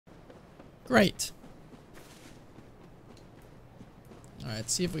Great. All right,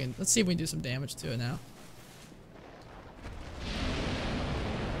 let's see if we can do some damage to it now.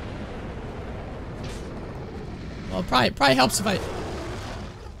 Well, probably helps if I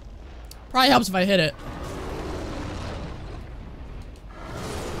hit it.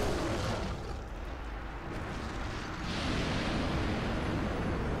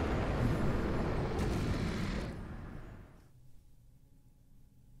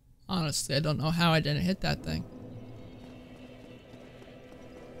 Honestly, I don't know how I didn't hit that thing.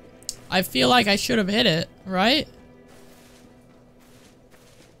 I feel like I should have hit it, right?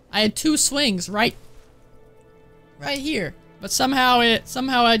 I had 2 swings right here, but somehow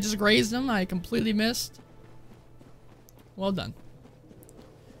I just grazed them. I completely missed. Well done.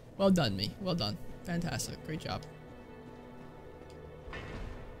 Well done, me. Well done. Fantastic. Great job.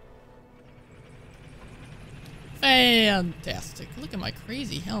 Fantastic. Look at my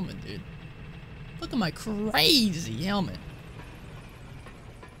crazy helmet, dude. Look at my crazy helmet.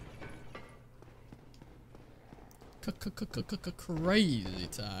 Crazy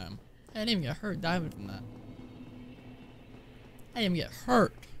time. I didn't even get hurt diving from that. I didn't even get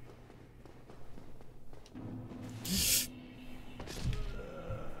hurt.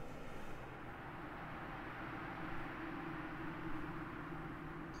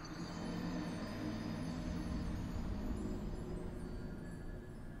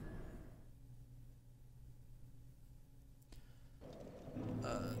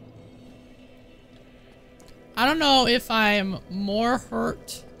 I don't know if I'm more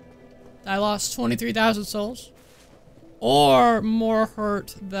hurt that I lost 23,000 souls, or more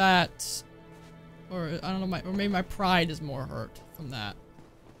hurt that, or I don't know, or maybe my pride is more hurt from that.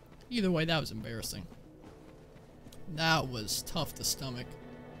 Either way, that was embarrassing. That was tough to stomach.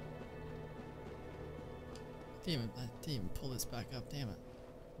 I didn't even pull this back up, damn it.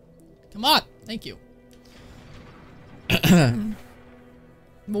 Come on! Thank you.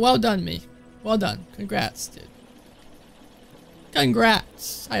 Well done, me. Well done. Congrats, dude.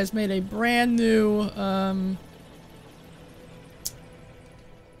 Congrats! I just made a brand new,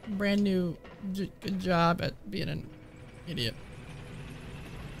 good job at being an idiot.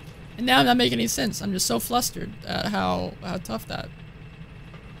 And now I'm not making any sense. I'm just so flustered at how tough that.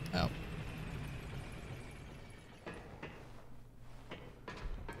 Oh.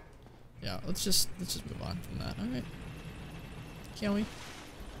 Yeah, let's just move on from that. Alright. Can we?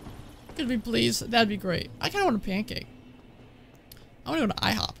 Could we please? That'd be great. I kinda want a pancake. I wanna go to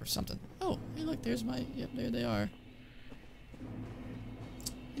IHOP or something. Oh, hey look, there's my, yep, there they are.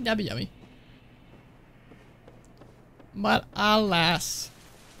 That'd be yummy. But alas,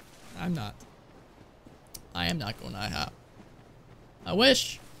 I'm not. I am not going to IHOP. I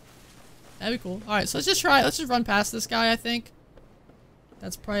wish. That'd be cool. Alright, so let's just run past this guy, I think.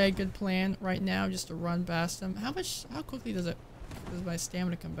 That's probably a good plan right now, just to run past him. How quickly does my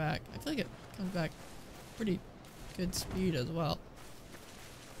stamina come back? I feel like it comes back pretty good speed as well.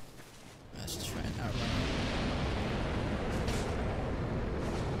 Let's just try and outrun him.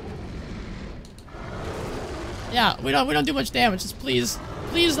 Yeah, we don't do much damage. Just please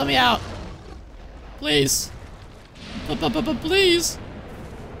let me out. Please. Please.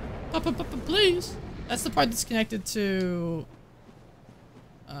 Please. That's the part that's connected to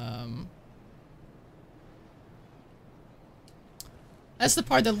that's the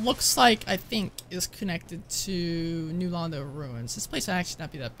part that looks like, I think, is connected to New Londo Ruins. This place might actually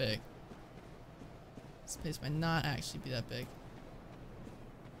not be that big. This place might not actually be that big.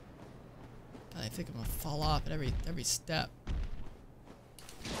 God, I think I'm gonna fall off at every step.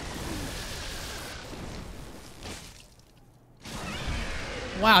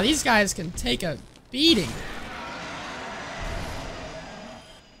 Wow, these guys can take a beating.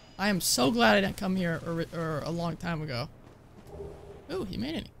 I am so glad I didn't come here or a long time ago. Ooh, he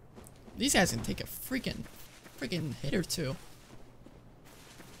made it. These guys can take a freaking hit or two.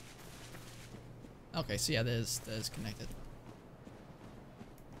 Okay, so yeah, that is connected.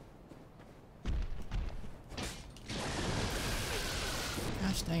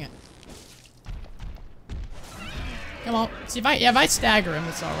 Gosh dang it. Come on. See, if I stagger him,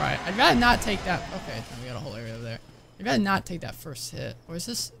 it's alright. I'd rather not take that. Okay, we got a whole area over there. I'd rather not take that first hit. Or is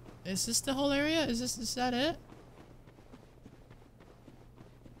this the whole area? Is that it?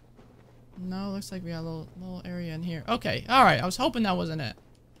 No, looks like we got a little area in here. Okay, alright. I was hoping that wasn't it.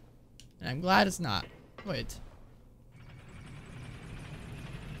 And I'm glad it's not. Wait.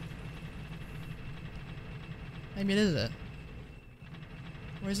 Maybe it is it.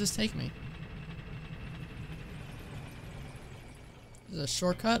 Where does this take me? Is it a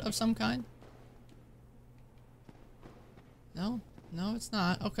shortcut of some kind? No? No, it's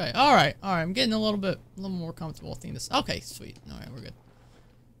not. Okay. Alright. Alright. I'm getting a little more comfortable with this. Okay, sweet. Alright, we're good.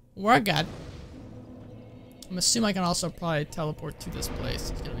 We're good. I'm assuming I can also probably teleport to this place.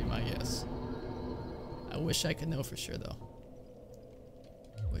 It's gonna be my guess. I wish I could know for sure, though.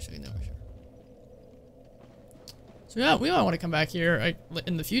 Wish I could know for sure. So yeah, we might want to come back here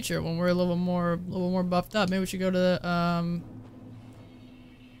in the future when we're a little more buffed up. Maybe we should go to the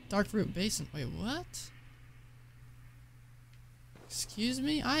Dark Root Basin. Wait, what? Excuse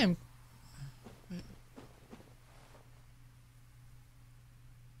me? I am...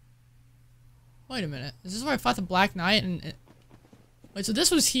 Wait a minute. Is this where I fought the Black Knight and... Wait, so this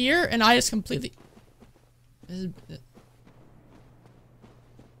was here and I just completely...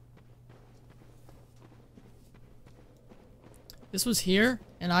 This was here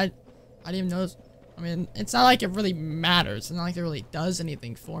and I didn't even notice... I mean, it's not like it really matters. It's not like it really does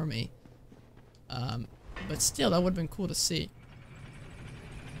anything for me. But still, that would have been cool to see.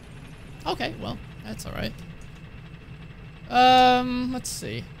 Okay, well, that's alright. Let's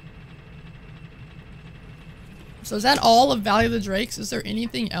see. So is that all of Valley of the Drakes? Is there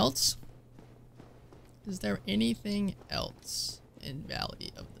anything else? Is there anything else in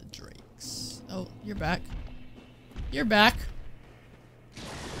Valley of the Drakes? Oh, you're back. You're back.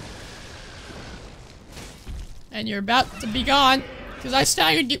 And you're about to be gone, because I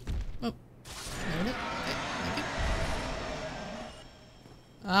staggered you. Oh, there it is. Okay, thank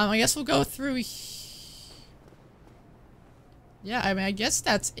you. I guess we'll go through. Yeah, I mean, I guess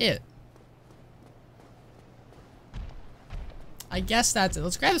that's it. I guess that's it.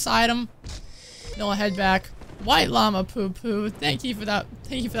 Let's grab this item. Then we'll head back. White llama poo poo. Thank you for that.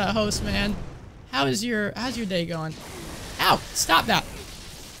 Thank you for that, host man. How's your day going? Ow! Stop that.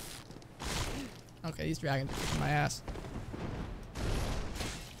 Okay, these dragons are kicking my ass.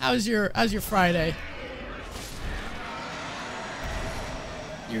 How's your Friday?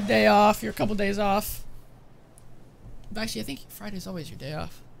 Your day off, your couple days off. Actually, I think Friday's always your day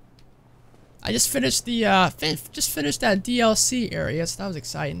off. I just finished the finished that DLC area, so that was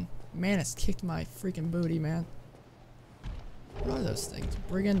exciting. Man, it's kicked my freaking booty, man. What are those things?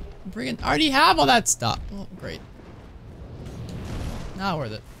 Brigand. I already have all that stuff. Oh, great. Not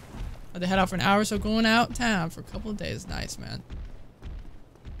worth it. I had to head out for an hour or so going out of town for a couple of days. Nice, man.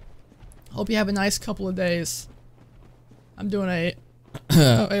 Hope you have a nice couple of days. I'm doing a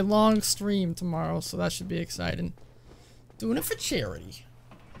a long stream tomorrow, so that should be exciting. Doing it for charity.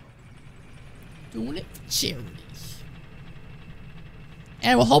 Doing it for charity.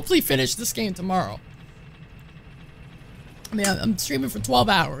 And we'll hopefully finish this game tomorrow. I mean, I'm streaming for 12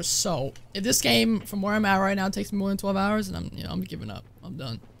 hours, so if this game, from where I'm at right now, takes me more than 12 hours, and I'm giving up. I'm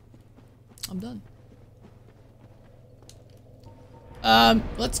done. I'm done.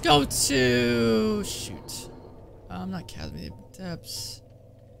 Let's go to... Shoot. Not Chasm of the Depths.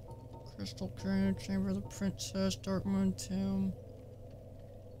 Crystal Crane, Chamber of the Princess, Dark Moon Tomb.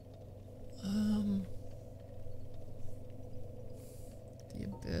 The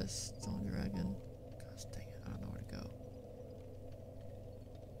Abyss, Stone Dragon. Gosh dang it, I don't know where to go.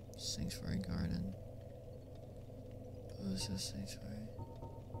 Sanctuary Garden. Who's this Sanctuary?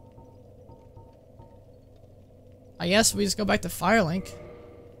 I guess we just go back to Firelink.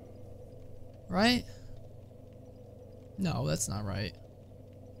 Right? No, that's not right.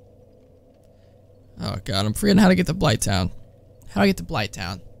 Oh god, I'm forgetting how to get to Blighttown. How do I get to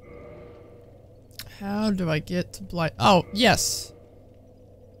Blighttown? How do I get to Blight? Oh, yes.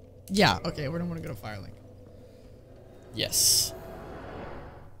 Yeah, okay, we're gonna go to Firelink. Yes.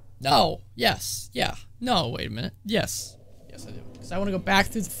 No. Yes. Yeah. No, wait a minute. Yes. Yes, I do. Because I want to go back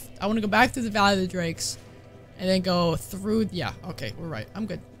through the Valley of the Drakes. And then go through... Yeah, okay, we're right. I'm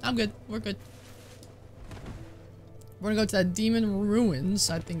good. I'm good. We're good. We're gonna go to that Demon Ruins,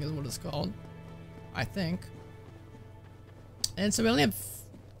 I think is what it's called. I think. And so we only have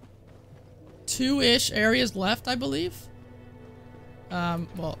 2-ish areas left, I believe.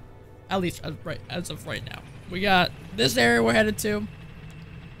 Well, at least as of right now. We got this area we're headed to.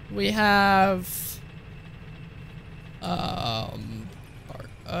 We have...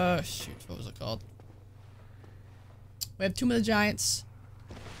 shoot, what was it called? We have Tomb of the Giants.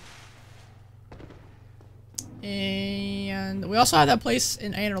 And we also have that place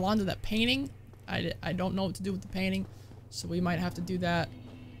in Anor Londo, that painting. I don't know what to do with the painting, so we might have to do that.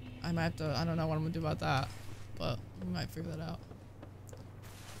 I might have to, I don't know what I'm gonna do about that, but we might figure that out.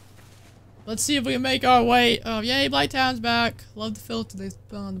 Let's see if we can make our way. Oh, yay, Blighttown's back. Love the filter they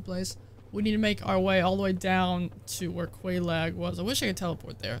put on the place. We need to make our way all the way down to where Quelaag was. I wish I could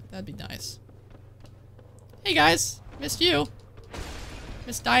teleport there. That'd be nice. Hey guys, missed you.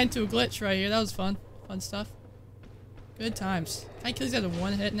 Missed dying to a glitch right here. That was fun. Fun stuff. Good times. Can I kill these guys with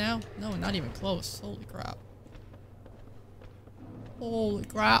one hit now? No, not even close. Holy crap. Holy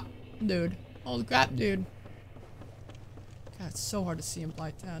crap, dude. Holy crap, dude. God, it's so hard to see in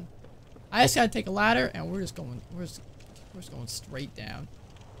Blighttown. I just gotta take a ladder, and we're just going straight down.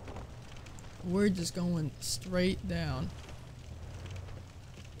 We're just going straight down.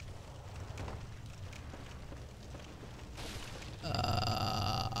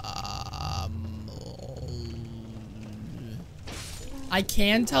 I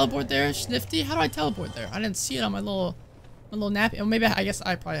can teleport there, Snifty? How do I teleport there? I didn't see it on my little nappy. Oh, maybe I guess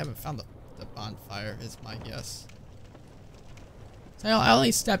I probably haven't found the bonfire, is my guess. So I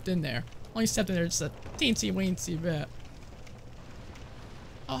only stepped in there. Only stepped in there just a teensy weensy bit.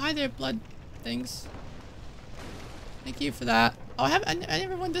 Oh, hi there, blood things. Thank you for that. Oh, I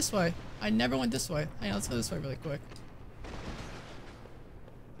never went this way. I never went this way. Hang on, let's go this way really quick.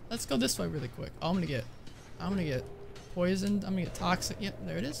 Let's go this way really quick. Oh, I'm gonna get poisoned. I'm gonna get toxic. Yep,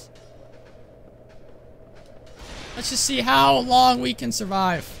 there it is. Let's just see how long we can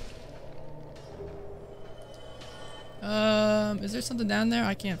survive. Is there something down there?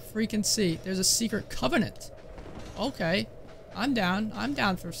 I can't freaking see. There's a secret covenant. Okay. I'm down. I'm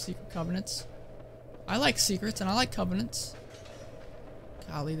down for secret covenants. I like secrets and I like covenants.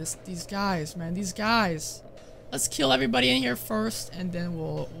 Golly, these guys, man. These guys. Let's kill everybody in here first, and then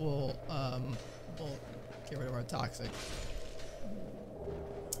we'll get rid of our toxic.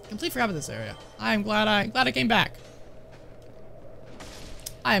 Completely forgot about this area. I am glad I came back.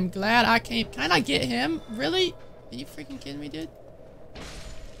 I am glad I came. Can I not get him? Really? Are you freaking kidding me, dude?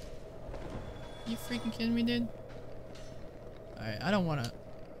 You freaking kidding me, dude? Alright, I don't wanna.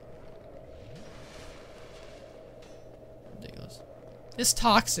 Ridiculous. This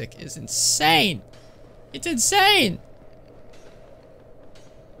toxic is insane! It's insane!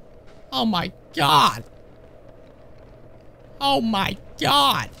 Oh my god! Oh my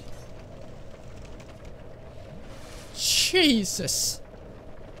god! Jesus!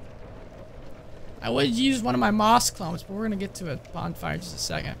 I would use one of my moss clumps, but we're gonna get to a bonfire in just a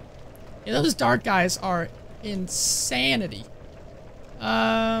second. Yeah, those dark guys are insanity.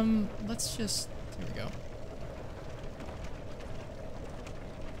 Let's just... Here we go.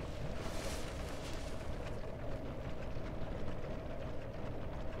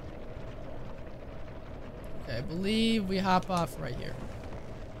 Okay, I believe we hop off right here.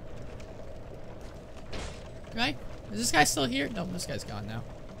 Right? Is this guy still here? No, this guy's gone now.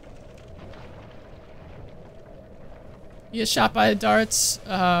 You get shot by the darts.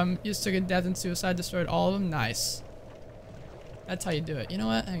 You just took a death and suicide, destroyed all of them. Nice. That's how you do it. You know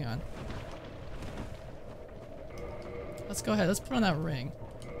what? Hang on. Let's go ahead. Let's put on that ring.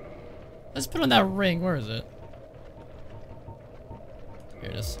 Let's put on that ring. Where is it? Here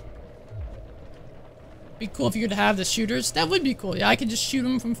it is. Be cool if you could have the shooters. That would be cool. Yeah, I could just shoot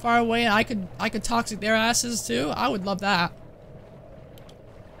them from far away, and I could toxic their asses too. I would love that.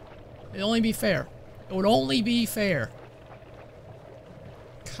 It'd only be fair. It would only be fair.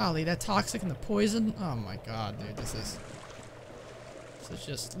 Golly, that toxic and the poison. Oh my god, dude, this is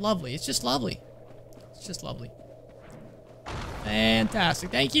just lovely. It's just lovely. It's just lovely. Fantastic.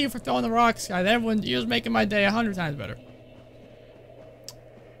 Thank you for throwing the rocks, guys. Everyone, you're just making my day 100 times better.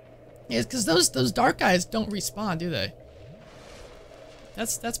 Yeah, because those dark guys don't respawn, do they?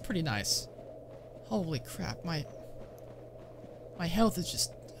 That's pretty nice. Holy crap, my health is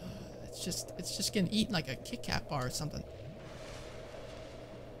just it's just getting eaten like a Kit Kat bar or something.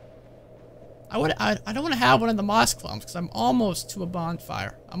 I don't want to have one of the moss clumps because I'm almost to a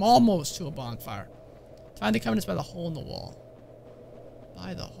bonfire. I'm almost to a bonfire. Find the covenants by the hole in the wall.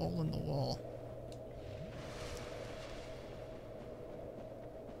 By the hole in the wall.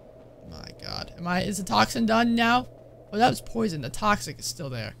 My god. Is the toxin done now? Oh, that was poison. The toxic is still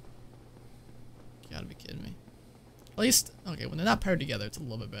there. You gotta be kidding me. At least, okay, when they're not paired together, it's a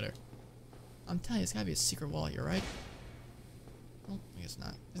little bit better. I'm telling you, there's gotta be a secret wall here, right? Oh, I guess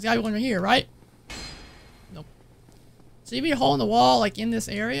not. There's gotta be one right here, right? Nope. So maybe a hole in the wall, like in this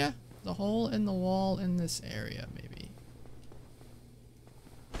area? The hole in the wall in this area, maybe.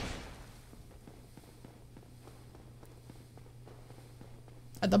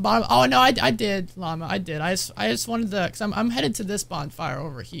 At the bottom. Oh no, I did, Llama. I did. I just wanted to, cause I'm headed to this bonfire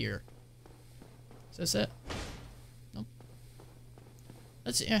over here. Is this it? Nope.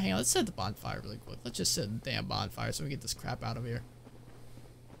 Hang on. Let's set the bonfire really quick. Let's just set the damn bonfire so we get this crap out of here.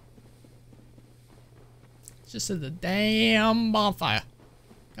 Let's just set the damn bonfire.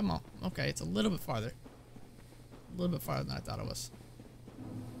 Come on. Okay, it's a little bit farther. A little bit farther than I thought it was.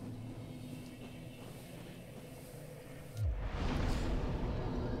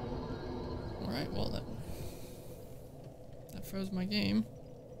 Alright, well then. froze my game.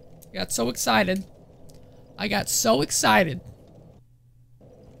 I got so excited. I got so excited.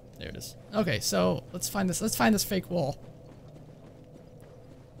 There it is. Okay, so let's find this. Let's find this fake wall.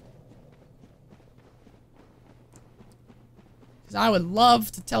 Because I would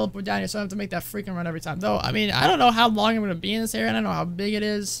love to teleport down here so I don't have to make that freaking run every time. Though, I mean, I don't know how long I'm going to be in this area. I don't know how big it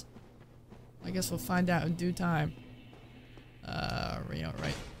is. I guess we'll find out in due time.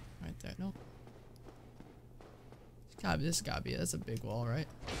 Right there. No. This gotta be it. That's a big wall, right?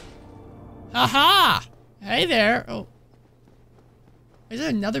 Haha! Hey there! Oh. Is there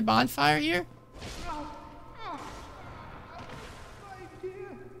another bonfire here?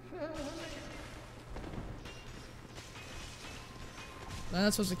 Was I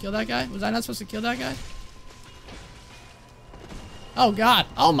not supposed to kill that guy? Was I not supposed to kill that guy? Oh god!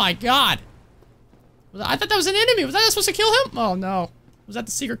 Oh my god! I thought that was an enemy! Was I not supposed to kill him? Oh no. Was that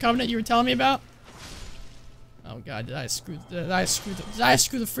the secret covenant you were telling me about? Oh god, did I screw the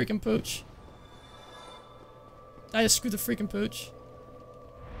freaking pooch? Did I just screw the freaking pooch?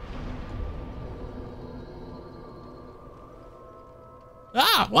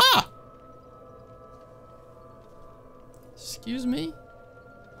 Ah! Wah! Excuse me?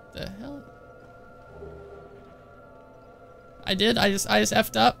 The hell? I did? I just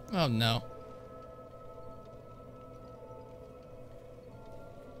effed up? Oh no.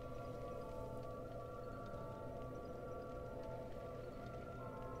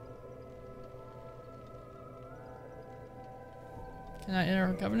 Can I enter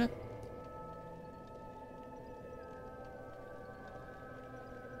her covenant?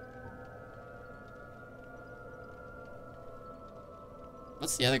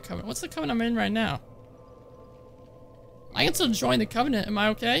 What's the other covenant? What's the covenant I'm in right now? I can still join the covenant. Am I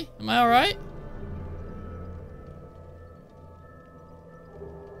okay? Am I alright?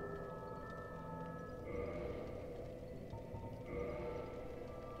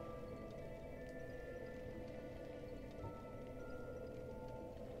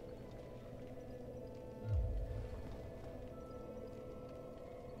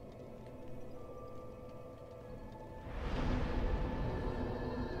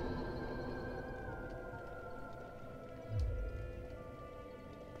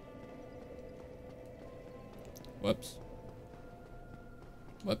 Whoops.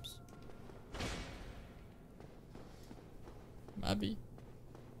 Whoops. Maybe.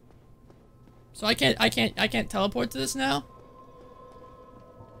 So I can't teleport to this now?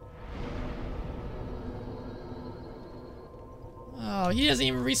 Oh, he doesn't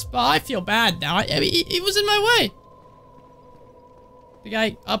even respawn. I feel bad now. I mean, he was in my way. The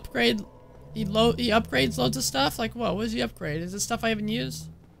guy upgrade. He upgrades loads of stuff. Like what? What does he upgrade? Is it stuff I haven't used?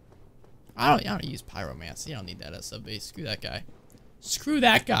 I don't use pyromancy. You don't need that SOB. Screw that guy. Screw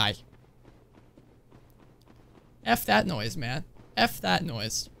that guy. F that noise, man. F that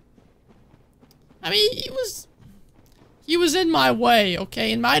noise. I mean, he was in my way,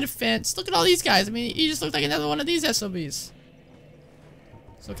 okay? In my defense, look at all these guys. I mean, he just looked like another one of these SOBs.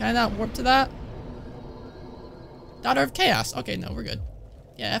 So can I not warp to that? Daughter of Chaos. Okay, no, we're good.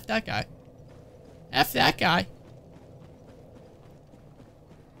 Yeah, F that guy. F that guy.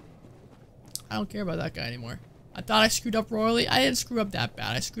 I don't care about that guy anymore. I thought I screwed up royally. I didn't screw up that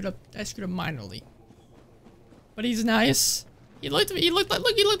bad. I screwed up minorly. But he's nice. He looked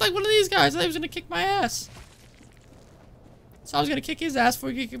like one of these guys. I thought he was gonna kick my ass. So I was gonna kick his ass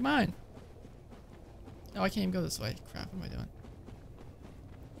before he could kick mine. No, I can't even go this way. Crap, what am I doing?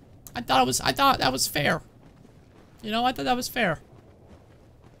 I thought that was fair. You know, I thought that was fair.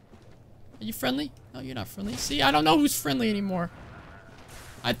 Are you friendly? No, you're not friendly. See, I don't know who's friendly anymore.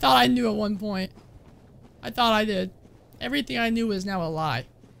 I thought I knew at one point. I thought I did. Everything I knew is now a lie.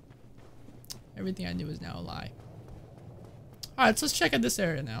 Everything I knew is now a lie. Alright, so let's check out this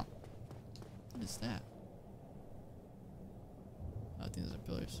area now. What is that? I think those are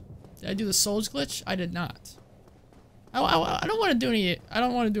pillars. Did I do the souls glitch? I did not. I don't want to do any. I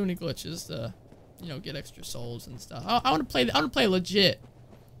don't want to do any glitches to, you know, get extra souls and stuff. I want to play. I want to play legit.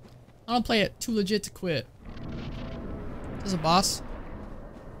 I don't play it too legit to quit. There's a boss.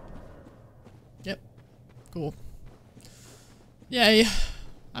 Yep. Cool. Yay.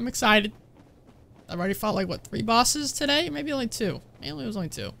 I'm excited. I've already fought like, what, 3 bosses today? Maybe only 2. Maybe it was only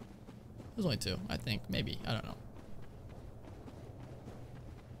 2. It was only 2, I think. Maybe. I don't know.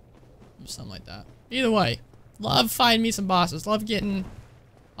 Something like that. Either way. Love finding me some bosses. Love getting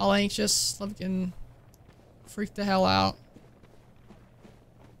all anxious. Love getting freaked the hell out.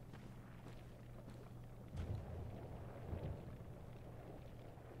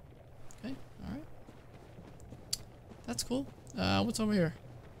 Okay, alright. That's cool. What's over here?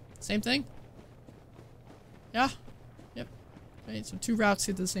 Same thing? Yeah? Yep. Okay, so 2 routes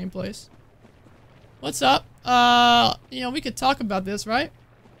get to the same place. What's up? You know, we could talk about this, right?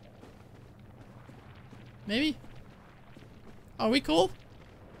 Maybe? Are we cool?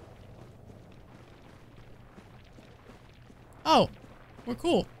 Oh, we're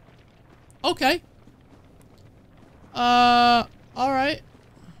cool. Okay. Alright.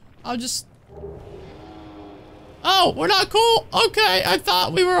 I'll just... Oh, we're not cool? Okay, I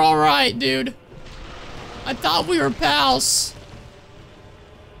thought we were alright, dude. I thought we were pals.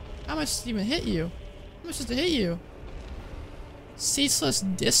 How much did it even hit you? How much did it hit you? Ceaseless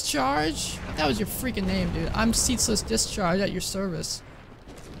Discharge? That was your freaking name, dude. I'm Ceaseless Discharge at your service.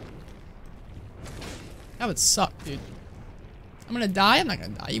 That would suck, dude. I'm gonna die? I'm not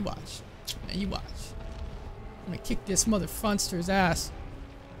gonna die. You watch. Man, you watch. I'm gonna kick this mother funster's ass.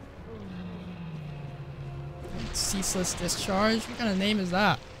 Ceaseless Discharge? What kind of name is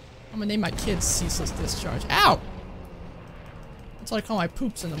that? I'm gonna name my kids Ceaseless Discharge. Ow! That's what I call my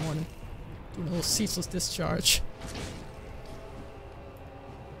poops in the morning. Doing a little Ceaseless Discharge.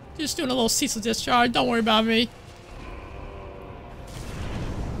 Just doing a little Ceaseless Discharge. Don't worry about me.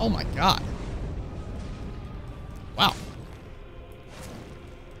 Oh my god. Wow.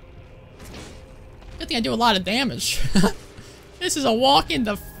 Good thing I do a lot of damage. This is a walk in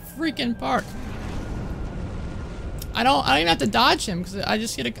the freaking park. I don't even have to dodge him because I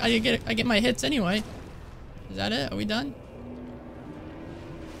just I get my hits anyway. Is that it? Are we done?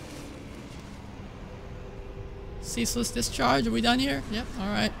 Ceaseless Discharge. Are we done here? Yep. All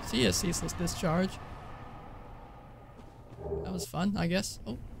right. See ya, Ceaseless Discharge. That was fun, I guess.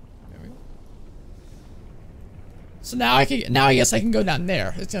 Oh, there we go. So now I guess I can go down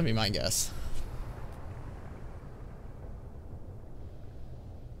there. It's gonna be my guess.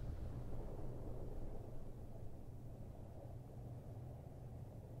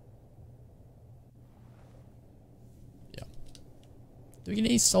 Do we get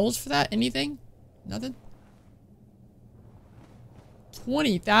any souls for that? Anything? Nothing?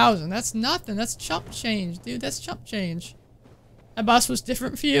 20,000. That's nothing. That's chump change, dude. That's chump change. That boss was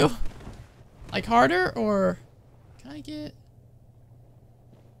different for you? Like harder or... Can I get...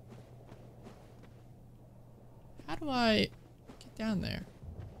 How do I get down there?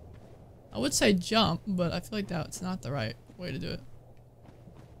 I would say jump, but I feel like that's not the right way to do it.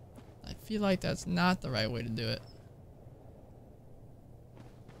 I feel like that's not the right way to do it.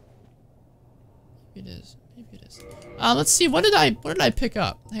 Maybe it is. Maybe it is. Let's see. What did I pick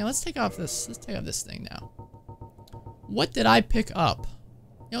up? Hey, let's take off this. Let's take off this thing now. What did I pick up?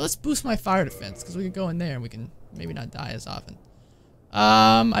 You know, let's boost my fire defense because we can go in there and we can maybe not die as often.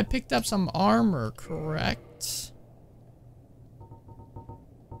 I picked up some armor, correct?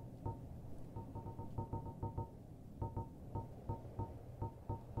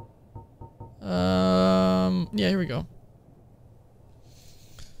 Yeah, here we go.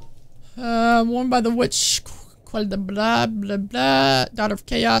 Worn by the witch, blah blah blah, daughter of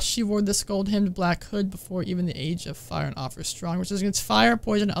chaos. She wore this gold-hemmed black hood before even the age of fire and offers strong resistance against fire,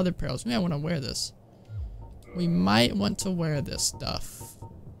 poison, and other perils. Maybe I want to wear this. We might want to wear this stuff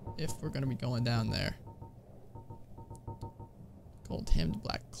if we're gonna be going down there. Gold-hemmed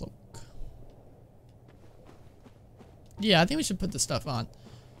black cloak. Yeah, I think we should put this stuff on,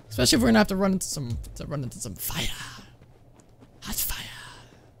 especially if we're gonna have to run into some fire. Hot fire.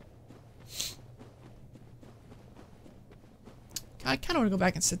 I kind of want to go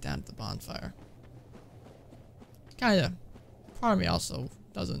back and sit down at the bonfire. Kind of. Part of me also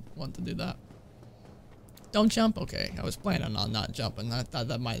doesn't want to do that. Don't jump? Okay. I was planning on not jumping. I thought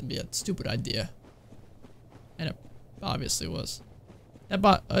that might be a stupid idea. And it obviously was.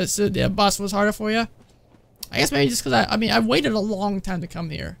 So the boss was harder for you? I guess maybe just because I mean, I've waited a long time to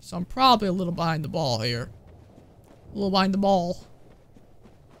come here. So I'm probably a little behind the ball here. A little behind the ball.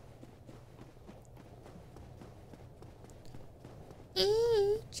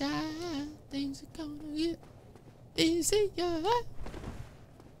 Ooh, child, things are gonna get easier. I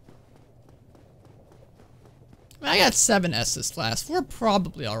mean, I got 7 S this class. We're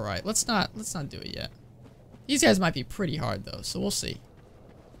probably alright. Let's not do it yet. These guys might be pretty hard though, so we'll see.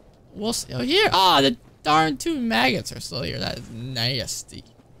 We'll see. Oh, here! Ah, the darn 2 maggots are still here. That is nasty.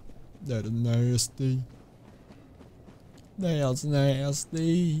 That is nasty. That's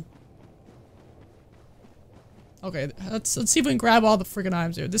nasty. Okay, let's see if we can grab all the freaking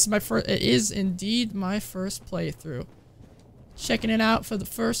items here. This is my first. It is indeed my first playthrough. Checking it out for the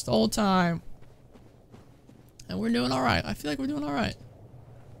first old time. And we're doing alright. I feel like we're doing alright.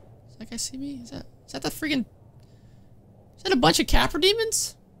 Does that guy see me? Is that the freaking... Is that a bunch of Capra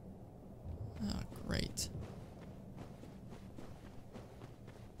demons? Oh, great.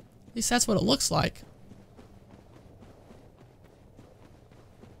 At least that's what it looks like.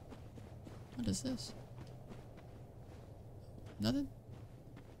 What is this? Nothing?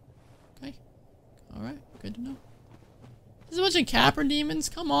 Okay. Alright, good to know. There's a bunch of Capra demons?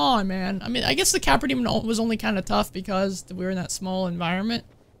 Come on, man. I mean, I guess the Capra demon was only kind of tough because we were in that small environment.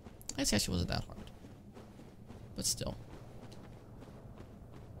 I guess it actually wasn't that hard. But still.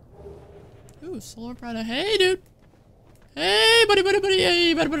 Ooh, solar predator. Hey, dude. Hey, buddy, buddy, buddy.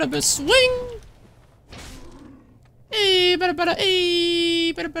 Hey, buddy, buddy, buddy. Swing. Hey, buddy, buddy.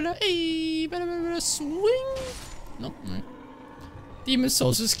 Hey, buddy, buddy. Hey, buddy, buddy, buddy. Swing. Nope. All right. Demon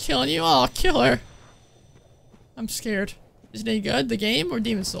Souls is killing you. Oh, killer. I'm scared. Is it any good, the game, or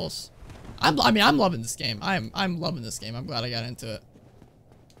Demon Souls? I mean, I'm loving this game. I'm loving this game. I'm glad I got into it.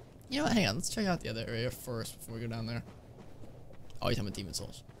 You know what? Hang on. Let's check out the other area first before we go down there. Oh, you're talking about Demon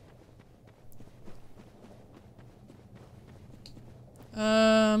Souls.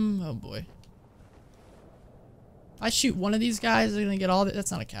 Oh boy. If I shoot one of these guys, they're gonna get all the—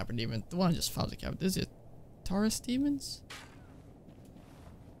 that's not a Capra demon. The one just found a Capra. These are Taurus demons?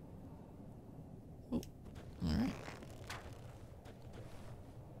 Oh, alright.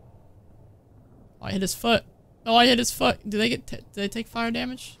 Oh, I hit his foot. Oh, I hit his foot. Do they get— do they take fire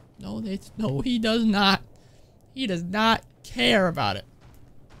damage? No, no, he does not. He does not care about it.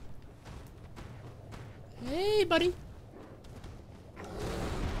 Hey, buddy.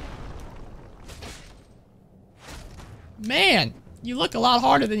 Man, you look a lot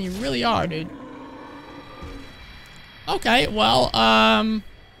harder than you really are, dude. Okay, well,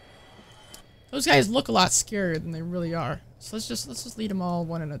 those guys look a lot scarier than they really are. So let's just lead them all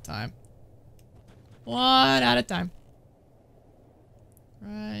one at a time. One at a time.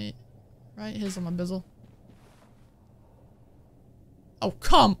 Right, hizzle my bizzle. Oh,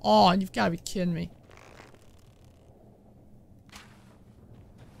 come on, you've got to be kidding me.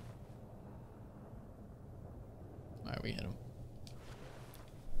 Alright, we hit him.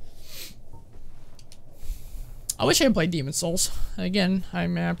 I wish I could play Demon Souls. Again, I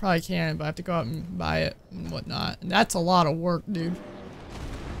mean, I probably can, but I have to go out and buy it and whatnot. And that's a lot of work, dude.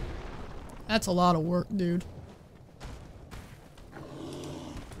 That's a lot of work, dude.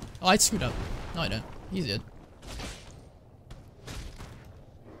 Oh, I screwed up. No, I didn't. He's good.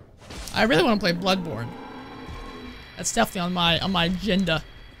 I really want to play Bloodborne. That's definitely on my agenda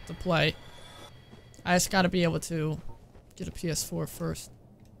to play. I just gotta be able to get a PS4 first.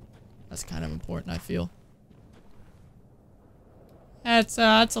 That's kind of important, I feel. That's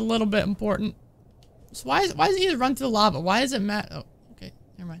a little bit important. So why does he run through the lava? Why does it matter? Oh, okay,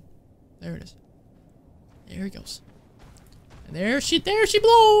 never mind. There it is. There he goes. And there she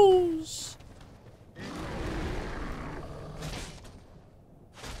blows.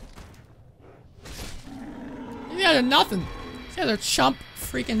 These guys are nothing. These guys are chump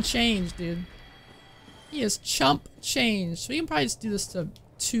freaking change, dude. He is chump change. So we can probably just do this to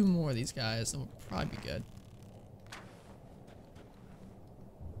 2 more of these guys, and we'll probably be good.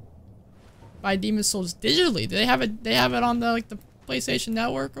 Buy Demon Souls digitally. Do they have it? They have it on the the PlayStation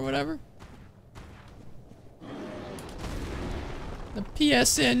Network or whatever. The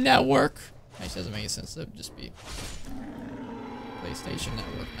PSN Network. Actually, doesn't make any sense. It would just be PlayStation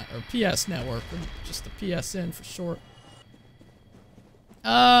Network or PS Network, or just the PSN for short.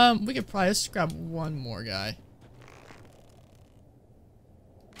 We could probably just grab one more guy.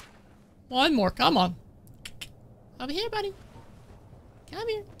 One more, come on. Over here, buddy. Come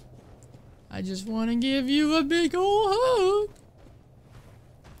here. I just want to give you a big ol' hug.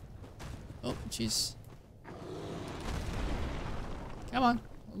 Oh, jeez. Come on.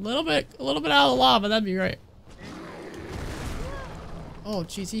 A little bit out of the lava, that'd be great. Oh,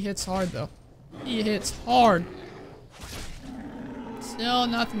 jeez, he hits hard, though. He hits hard. Still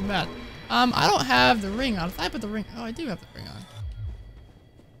nothing bad. I don't have the ring on. If I put the ring— oh, I do have the ring on.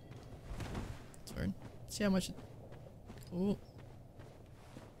 That's weird. See how much it— ooh.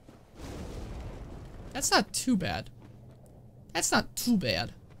 That's not too bad. That's not too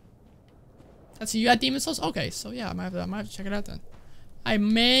bad. That's— you got Demon Souls? Okay, so yeah, I might have to check it out then. I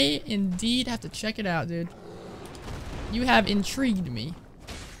may indeed have to check it out, dude. You have intrigued me.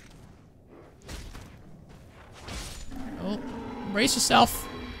 Oh, brace yourself.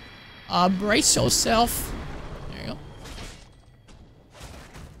 Brace yourself. There you go.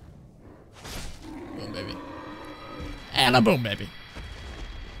 Boom, baby. And a boom, baby.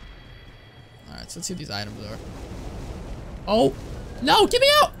 Alright, so let's see what these items are. Oh! No! Get me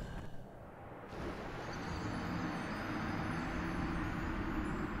out!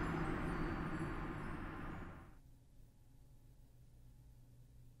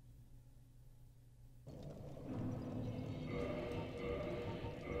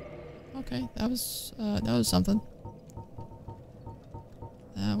 Okay, that was something.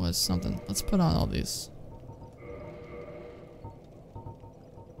 That there's something. Let's put on all these.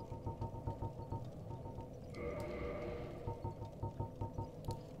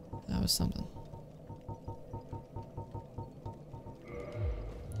 That was something.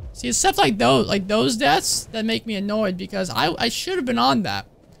 See, it's stuff like those deaths that make me annoyed because I should have been on that.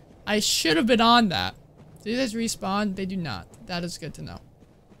 I should have been on that. Do you guys respawn? They do not. That is good to know.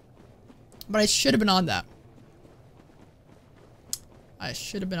 But I should have been on that. I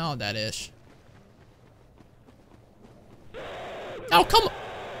should have been on that ish. Oh, come on!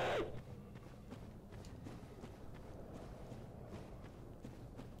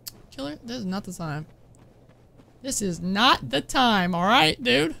 Killer, this is not the time. This is not the time, alright,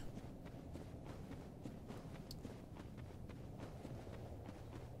 dude?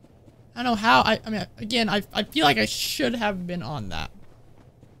 I don't know how, I mean, again, I feel like I should have been on that.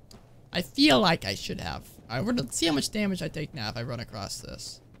 I feel like I should have. Alright, we're gonna see how much damage I take now if I run across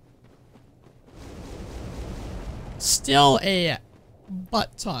this. Still a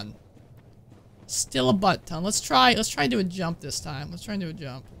butt ton. Still a butt ton. Let's try and do a jump this time. Let's try and do a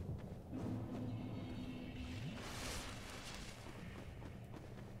jump.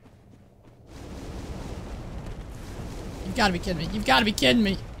 You've got to be kidding me. You've got to be kidding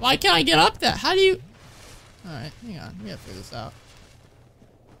me. Why can't I get up there? How do you... Alright, hang on. We gotta figure this out.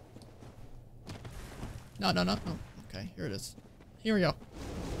 No, no, no, no. Okay, here it is. Here we go.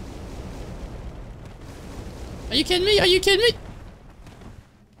 Are you kidding me? Are you kidding me?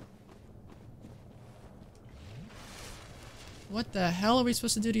 What the hell are we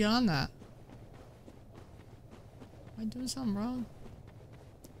supposed to do to get on that? Am I doing something wrong?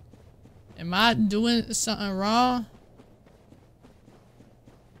 Am I doing something wrong?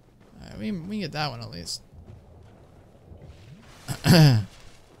 Alright, we can get that one at least.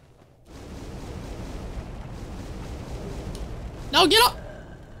 No, get up!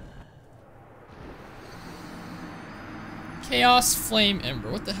 Chaos Flame Ember.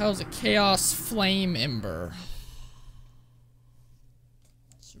 What the hell is a Chaos Flame Ember?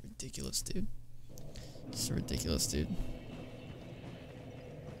 It's ridiculous, dude. It's ridiculous, dude.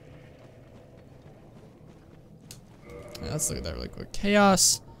 Yeah, let's look at that really quick.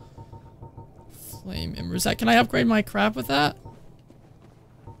 Chaos Flame Ember. Is that, can I upgrade my crap with that?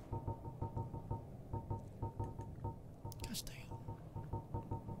 Gosh dang it.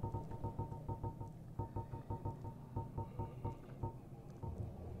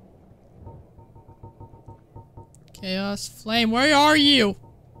 Chaos Flame, where are you?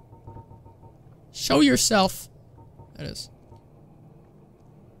 Show yourself. There it is.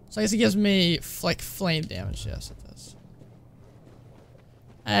 So I guess it gives me, like, flame damage. Yes, it does.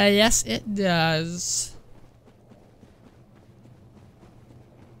 Yes, it does.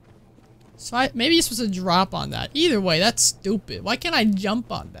 So maybe you're supposed to drop on that. Either way, that's stupid. Why can't I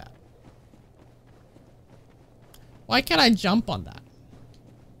jump on that? Why can't I jump on that?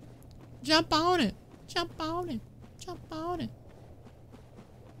 Jump on it. Jump on it. Jump on it.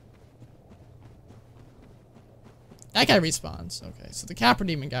 That guy respawns. Okay, so the Capra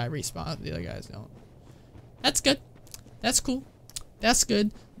Demon guy respawns. The other guys don't. That's good. That's cool. That's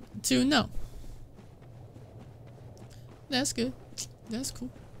good to know. That's good. That's cool.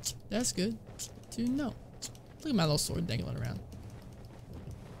 That's good to know. Look at my little sword dangling around.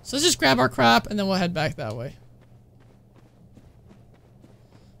 So let's just grab our crap and then we'll head back that way.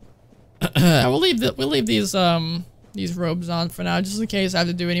 we'll leave these robes on for now, just in case I have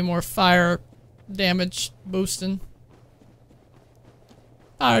to do any more fire damage boosting.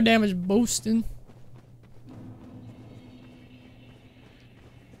 Fire damage boosting.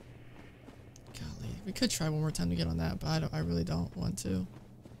 Golly, we could try one more time to get on that, but I really don't want to.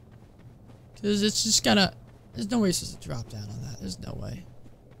 Cause it's just gonna. There's no way you're supposed to drop down on that. There's no way.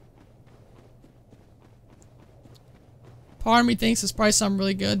 Part of me thinks it's probably something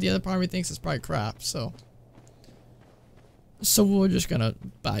really good. The other part of me thinks it's probably crap. So we're just gonna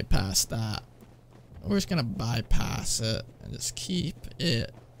bypass that. We're just gonna bypass it and just keep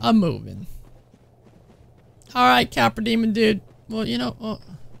it a-moving. Alright, Capra Demon dude. Well, you know, well,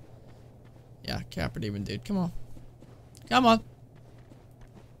 yeah, Capra Demon dude. Come on. Come on.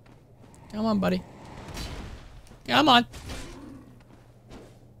 Come on, buddy. Come on.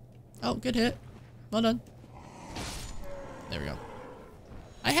 Oh, good hit. Well done. There we go.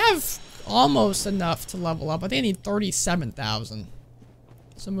 I have almost enough to level up. I think I need 37,000.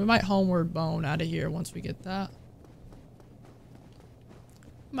 So we might homeward bone out of here once we get that.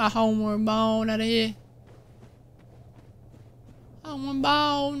 My homeward bone out of here. Homeward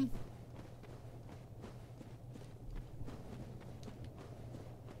bone.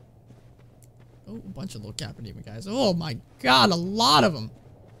 Oh, a bunch of little Capra Demon guys. Oh my god, a lot of them.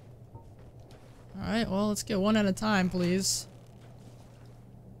 Alright, well, let's get one at a time, please.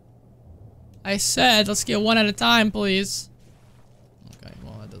 I said, let's get one at a time, please. Okay,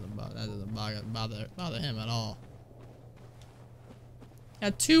 well, that doesn't bother him at all.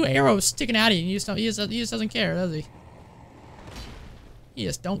 Got 2 arrows sticking out of you, and he just doesn't care, does he? He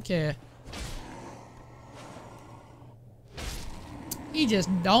just don't care. He just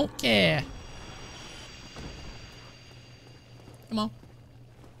don't care. Come on.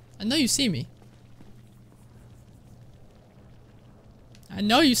 I know you see me. I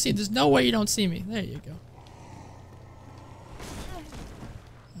know you see. There's no way you don't see me. There you go.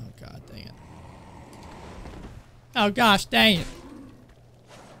 Oh god, dang it. Oh gosh, dang it.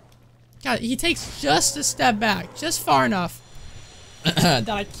 God, he takes just a step back, just far enough that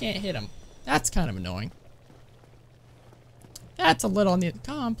I can't hit him. That's kind of annoying. That's a little on the...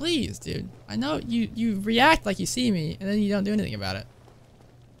 Come on, please, dude. I know you react like you see me, and then you don't do anything about it.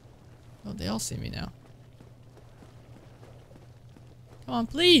 Oh, they all see me now. Come on,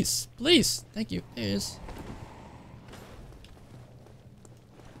 please. Please. Thank you. There it is.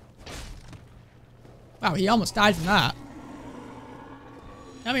 Wow, he almost died from that.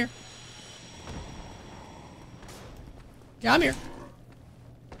 Come here. Come here.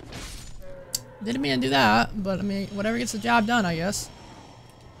 Didn't mean to do that, but I mean, whatever gets the job done, I guess.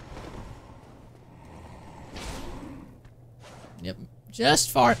 Yep. Just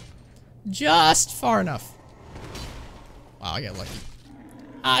far enough. Wow, I got lucky.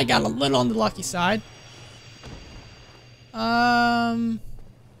 I got a little on the lucky side. I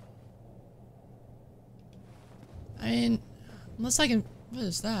mean, unless I can... What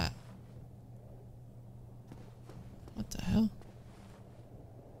is that? What the hell?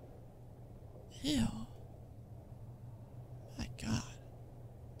 Ew. My god.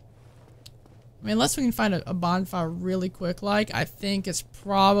 I mean, unless we can find a bonfire really quick, like, I think it's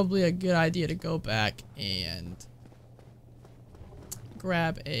probably a good idea to go back and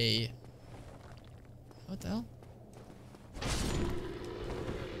grab a... What the hell?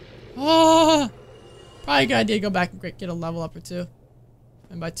 Oh! Probably a good idea to go back and get a level up or 2.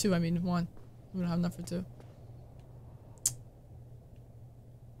 And by 2, I mean 1. We don't have enough for 2.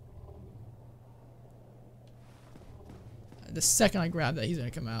 The second I grab that, he's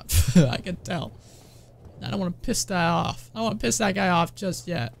gonna come out. I can tell. I don't want to piss that off. I don't want to piss that guy off just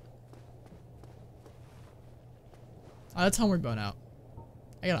yet. Let's homeward bone out.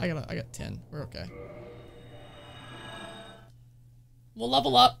 I got 10. We're okay. We'll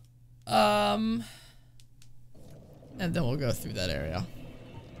level up. And then we'll go through that area.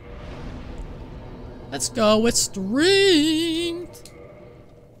 Let's go with strength.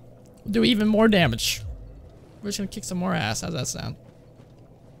 We'll do even more damage. We're just gonna kick some more ass. How's that sound?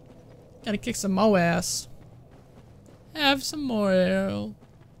 Gotta kick some more ass. Have some more ale.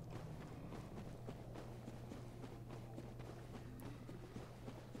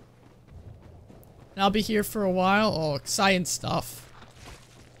 And I'll be here for a while. Oh, exciting stuff.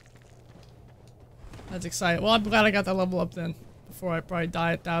 That's exciting. Well, I'm glad I got that level up then. Before I probably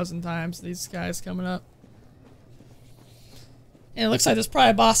die 1,000 times. These guys coming up. And it looks like there's probably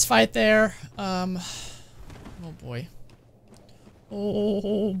a boss fight there. Oh boy.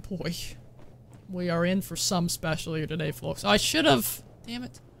 Oh boy. We are in for some special here today, folks. I should have... Damn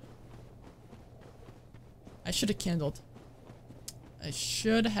it. I should have kindled. I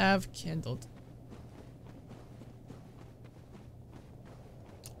should have kindled.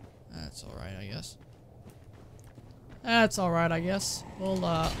 That's alright, I guess. That's alright, I guess.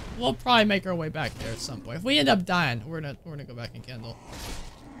 We'll probably make our way back there at some point. If we end up dying, we're gonna go back and kindle.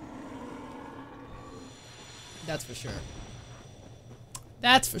 That's for sure.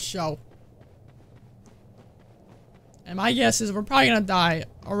 That's for sure. And my guess is we're probably gonna die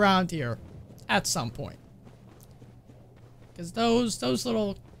around here at some point. Because those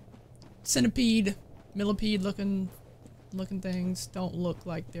little centipede, millipede looking things don't look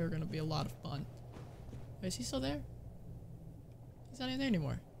like they're gonna be a lot of fun. Wait, is he still there? He's not even there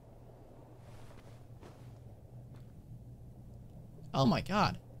anymore. Oh my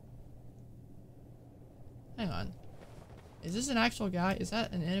god. Hang on. Is this an actual guy? Is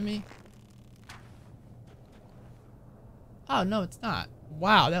that an enemy? Oh, no, it's not.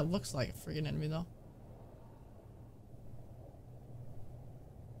 Wow, that looks like a freaking enemy, though.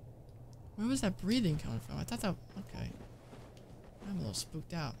 Where was that breathing coming from? I thought that... Okay. I'm a little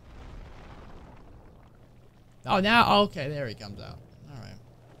spooked out. Oh, now... Okay, there he comes out. Alright.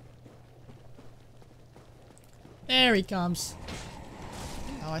 There he comes.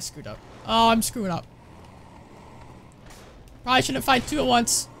 Oh, I screwed up. Oh, I'm screwing up. Probably shouldn't fight 2 at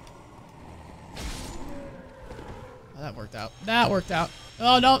once. Oh, that worked out. That worked out.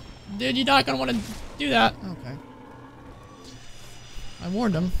 Oh, Dude, you're not gonna want to do that. Okay. I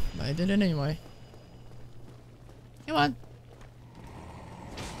warned him, but I did it anyway. Come on.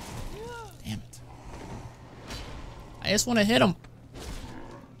 Damn it. I just want to hit him.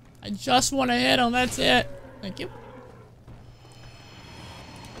 I just want to hit him, that's it. Thank you.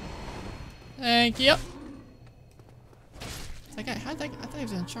 Thank you. That guy, I thought he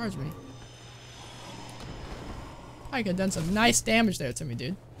was gonna charge me. Probably could have done some nice damage there to me,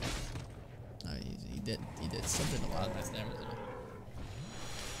 dude. Oh, he did something a lot of nice damage to me.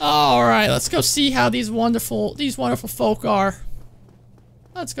 Alright, let's go see how these wonderful folk are.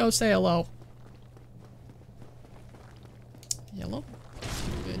 Let's go say hello. Hello.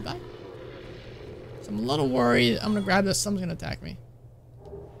 Goodbye. So I'm a little worried. I'm gonna grab this. Someone's gonna attack me.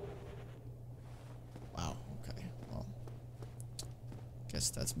 Wow. Okay. Well, guess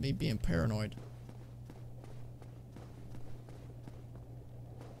that's me being paranoid.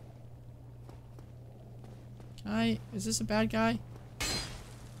 Is this a bad guy? Can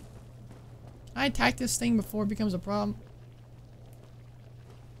I attack this thing before it becomes a problem?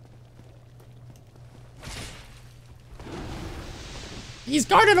 He's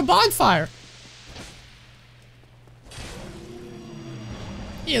guarded a bonfire!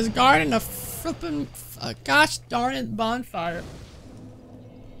 He is guarding a flippin' gosh darn it bonfire.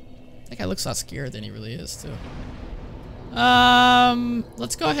 That guy looks less scared than he really is, too.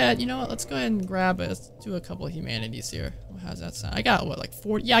 Let's go ahead. You know what? Let's go ahead and grab it. Let's do a couple of humanities here. How's that sound? I got, what, like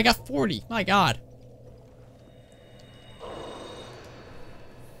 40? Yeah, I got 40. My God.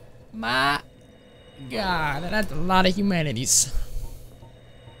 My God. That's a lot of humanities.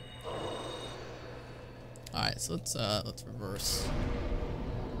 Alright, so let's reverse.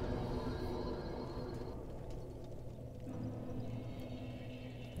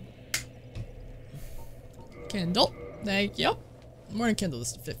 Kindle. Thank you. I'm gonna Kindle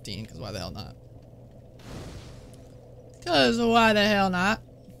this to 15, because why the hell not? Because why the hell not?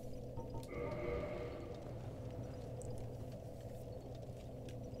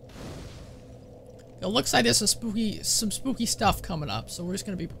 It looks like there's some spooky stuff coming up, so we're just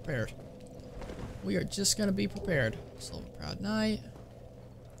gonna be prepared. We are just gonna be prepared. Slow Proud Night.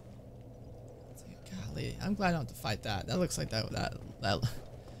 Golly, I'm glad I don't have to fight that. That looks like that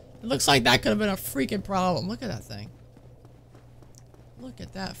it looks like that could have been a freaking problem. Look at that thing. Look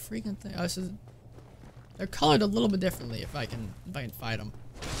at that freaking thing. Oh, this is. They're colored a little bit differently. If I can fight them.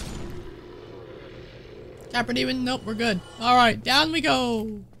 Capper Demon. Nope, we're good. All right, down we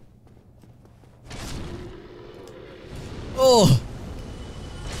go. Oh.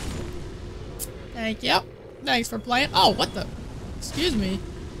 Thank you. Thanks for playing. Oh, what the? Excuse me.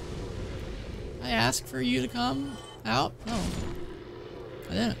 I asked for you to come out. No,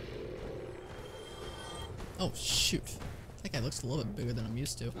 I didn't. Oh shoot. That guy looks a little bit bigger than I'm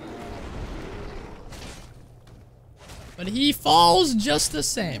used to. But he falls just the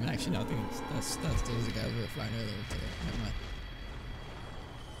same. And actually, no, I think that's the guy we were fighting earlier. Never mind.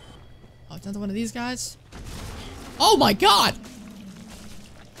 Oh, it's another one of these guys? Oh my God!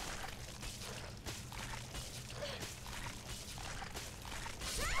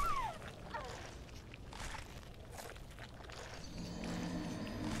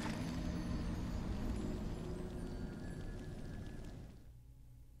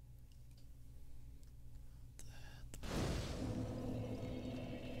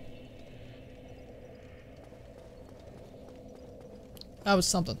 That was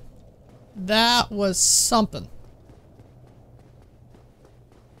something. That was something.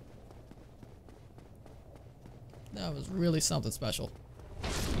 That was really something special.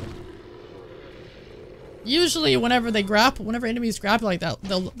 Usually whenever enemies grapple like that,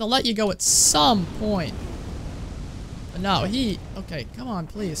 they'll let you go at some point. But no, okay, come on,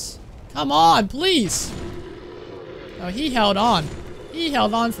 please. Come on, please! Oh, he held on. He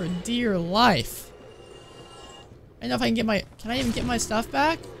held on for dear life. I don't know if I can get can I even get my stuff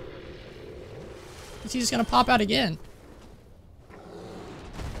back? Is he just gonna pop out again?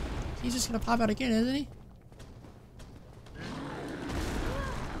 He's just gonna pop out again, isn't he?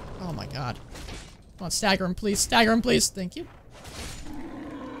 Oh my God. Come on, stagger him, please. Stagger him, please. Thank you.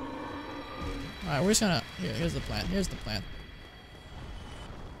 Alright, we're just gonna... Here's the plan. Here's the plan.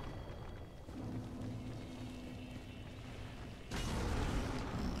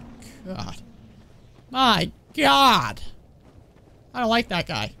 Oh my God. My God! I don't like that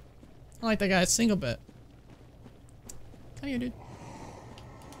guy. I don't like that guy a single bit. Come here, dude.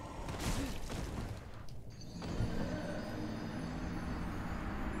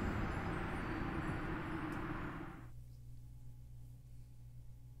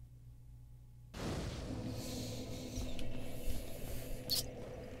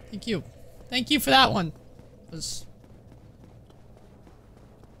 Thank you. Thank you for that one.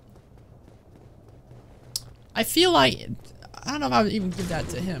 I feel like... I don't know if I would even give that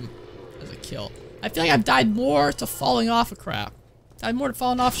to him as a kill. I feel like I've died more to falling off of crap. Died more to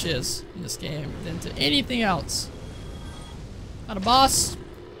falling off shiz in this game than to anything else. Not a boss.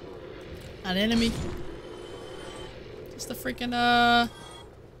 Not an enemy. Just the freaking,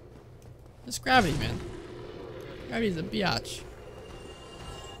 just gravity, man. Gravity is a biatch.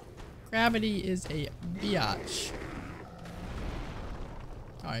 Gravity is a biatch.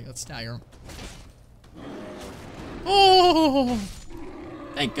 Alright, let's stagger him. Oh!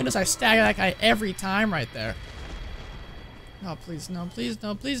 Thank goodness I stagger that guy every time right there. Oh, please, no, please,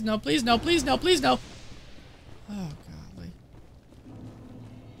 no, please, no, please, no, please, no, please, no. Oh, golly.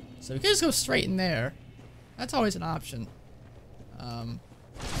 So we can just go straight in there. That's always an option.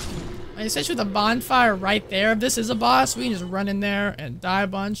 Essentially with a bonfire right there, if this is a boss, we can just run in there and die a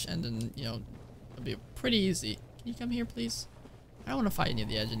bunch, and then, you know, it'll be pretty easy. Can you come here, please? I don't want to fight near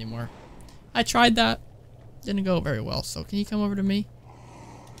the edge anymore. I tried that. Didn't go very well, so can you come over to me?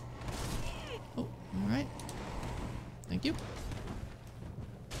 Oh, alright. Thank you.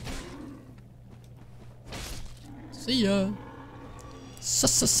 See ya.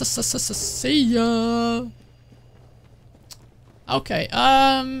 See ya. Okay,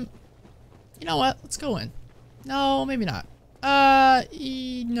 you know what? Let's go in. No, maybe not.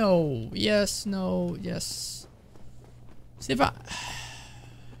 No. Yes, no, yes. See if I...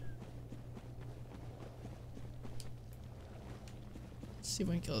 Let's see if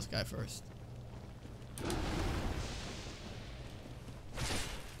we can kill this guy first.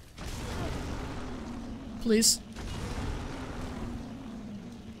 Please.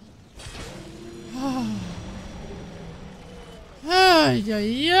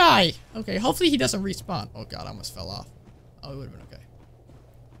 Okay, hopefully he doesn't respawn. Oh god, I almost fell off. Oh, it would have been okay.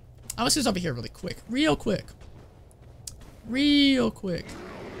 I was just over here really quick. Real quick. Real quick.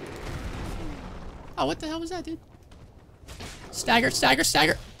 Oh, what the hell was that, dude? Stagger, stagger,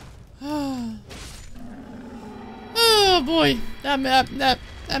 stagger. Oh boy. That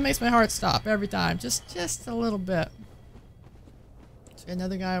makes my heart stop every time. Just a little bit. There's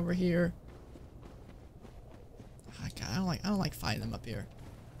another guy over here. Oh, god, I don't like fighting them up here.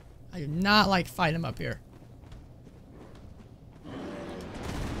 I do not like fighting them up here.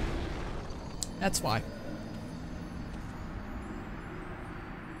 That's why.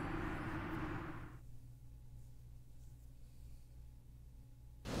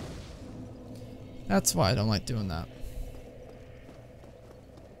 That's why I don't like doing that.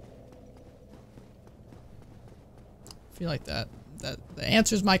 I feel like that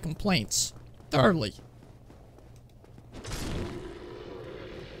answers my complaints thoroughly.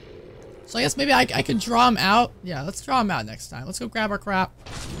 So I guess maybe I could draw him out. Yeah, let's draw him out next time. Let's go grab our crap.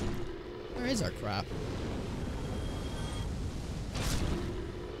 Where is our crap?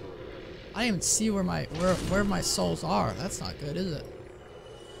 I didn't even see where my souls are. That's not good, is it?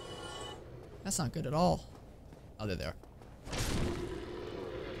 That's not good at all. Oh, they're there.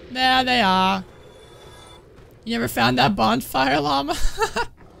 There they are. You never found that bonfire, llama?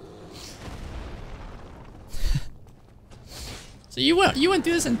 So you went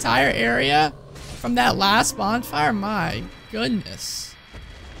through this entire area from that last bonfire? My goodness.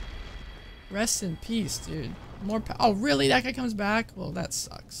 Rest in peace, dude. Oh, really? That guy comes back? Well, that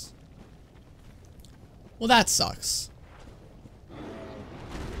sucks. Well, that sucks.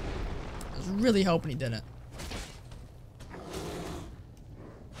 I was really hoping he didn't.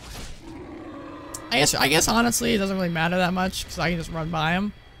 I guess honestly it doesn't really matter that much because I can just run by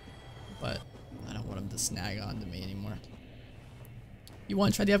him. But I don't want him to snag onto me anymore. You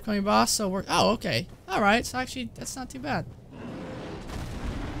want to try the upcoming boss? So we're... Oh, okay. Alright, so actually, that's not too bad.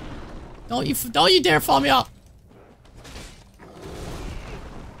 Don't you dare follow me up!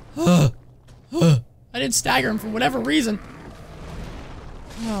 I didn't stagger him for whatever reason.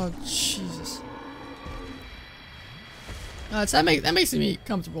 Oh, Jesus. So that makes me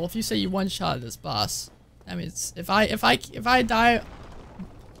comfortable. If you say you one-shot this boss, I mean, it's, if I die...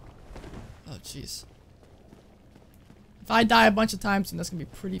 Oh, jeez. If I die a bunch of times, then that's gonna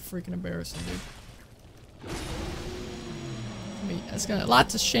be pretty freaking embarrassing, dude. That's gonna...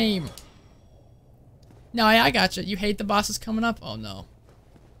 Lots of shame. No, I gotcha. You hate the bosses coming up? Oh, no.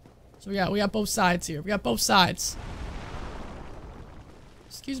 So we got both sides here. We got both sides.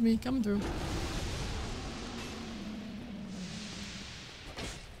 Excuse me, coming through.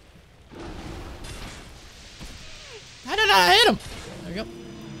 How did I hit him? There we go.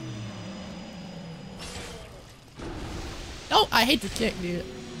 Oh, I hate the kick, dude.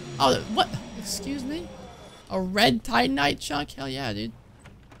 Oh, what? Excuse me? A red Titanite chunk? Hell yeah, dude.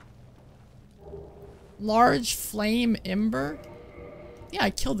 Large flame ember. Yeah, I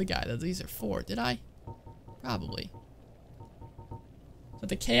killed the guy that these are for. Did I? Probably. But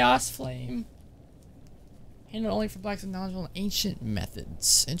the chaos flame. Handled only for blacks and knowledgeable in ancient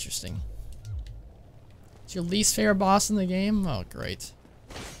methods. Interesting. It's your least favorite boss in the game? Oh, great.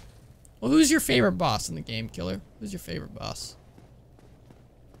 Well, who's your favorite boss in the game, Killer? Who's your favorite boss?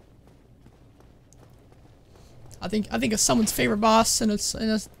 I think if someone's favorite boss in a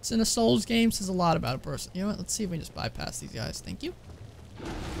Souls game says a lot about a person. You know what? Let's see if we can just bypass these guys. Thank you.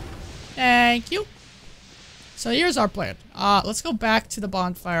 Thank you. So here's our plan. Let's go back to the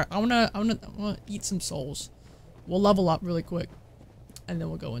bonfire. I wanna eat some souls. We'll level up really quick, and then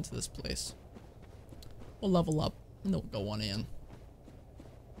we'll go into this place. We'll level up, and then we'll go on in.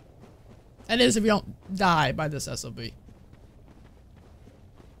 That is, if we don't die by this SOB.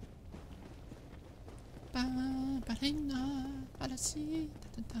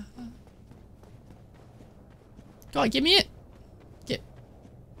 Go on, give me it. Get.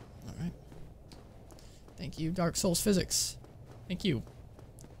 All right. Thank you, Dark Souls physics. Thank you.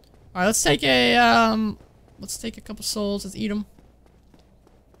 All right, let's take a couple souls. Let's eat them.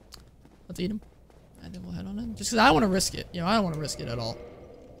 Let's eat them, and then we'll head on in. Just because I don't want to risk it. You know, I don't want to risk it at all.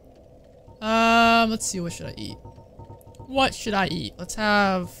 Let's see. What should I eat? What should I eat? Let's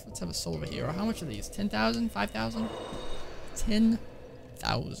have a soul over here. How much are these? 10,000? 5,000?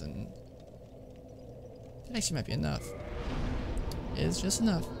 10,000. That actually might be enough. It is just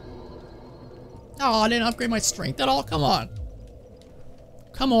enough. Oh, I didn't upgrade my strength at all? Come on.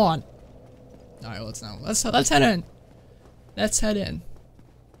 Come on. Alright, let's head in. Let's head in.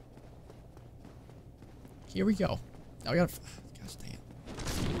 Here we go. Now we gotta... Gosh dang it.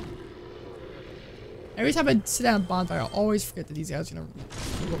 Every time I sit down at a bonfire, I always forget that these guys are gonna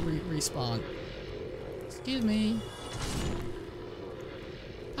respawn. Excuse me.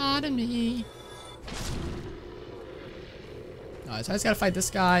 Pardon me. Alright, so I just gotta fight this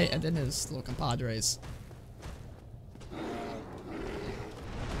guy and then his little compadres. I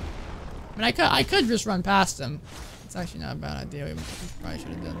mean, I could just run past him. It's actually not a bad idea. We probably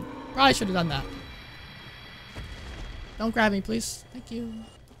should have done that. Don't grab me, please. Thank you.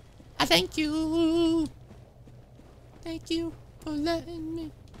 Thank you. Thank you for letting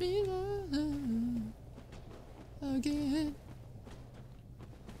me be again. Again.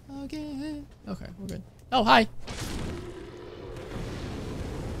 Okay, we're good. Oh, hi.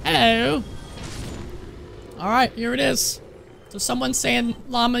 Hello. All right, here it is. So someone's saying,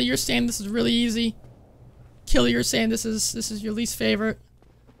 Llama, you're saying this is really easy. Killer, you're saying this is your least favorite.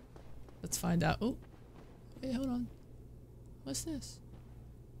 Let's find out. Oh, hey, hold on. What's this?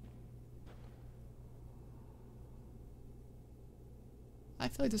 I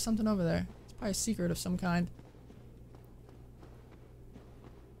feel like there's something over there. It's probably a secret of some kind.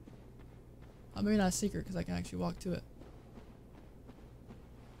 Oh, maybe not a secret because I can actually walk to it.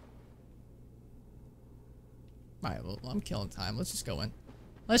 Alright, well, I'm killing time. Let's just go in.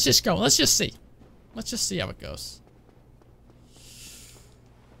 Let's just go. Let's just see. Let's just see how it goes.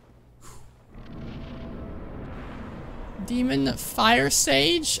 Demon Fire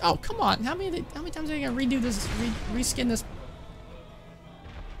Sage? Oh, come on. How many times are they gonna redo this? Reskin this?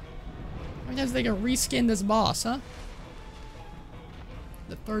 How many times are they gonna reskin this boss, huh?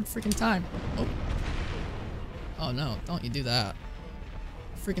 The third freaking time. Oh. Oh no, don't you do that.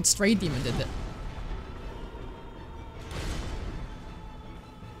 Freaking Stray Demon did that.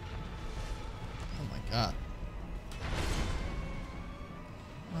 Oh my god.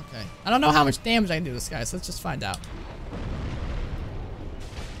 Okay. I don't know how much damage I can do to this guy, so let's just find out.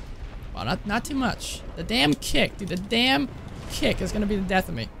 Wow, not too much. The damn kick, dude, the damn kick is gonna be the death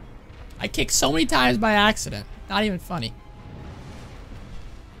of me. I kicked so many times by accident. Not even funny.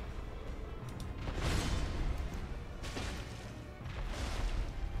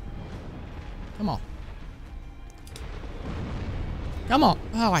 Come on. Come on.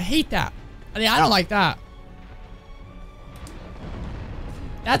 Oh, I hate that. I mean, I don't like that.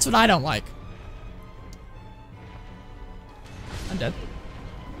 That's what I don't like. I'm dead.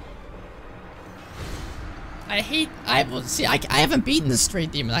 I haven't beaten the Stray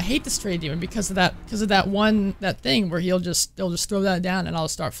Demon. I hate the Stray Demon because of that thing where they'll just throw that down and I'll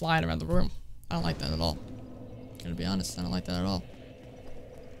start flying around the room. I don't like that at all. Gonna be honest, I don't like that at all.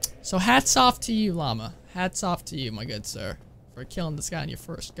 So hats off to you, Llama. Hats off to you, my good sir, for killing this guy on your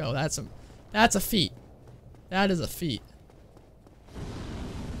first go. That's a feat. That is a feat.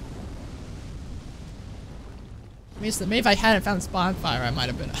 Maybe if I hadn't found this bonfire, I might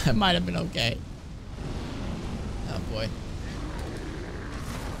have been okay. Oh boy.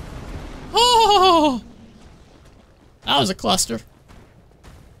 Oh! That was a cluster.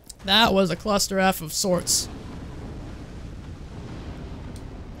 That was a cluster F of sorts.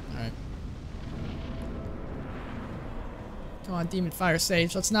 Alright. Come on, Demon Fire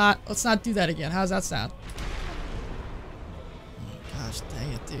Sage. Let's not do that again. How's that sound? Oh gosh,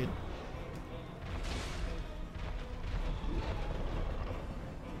 dang it, dude.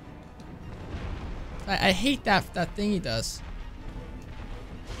 I hate that thing he does.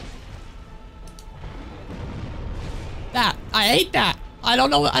 That. I hate that. I don't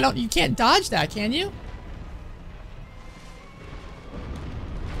know. You can't dodge that, can you?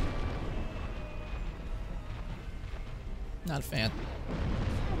 Not a fan.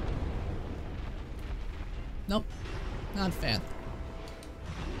 Nope. Not a fan.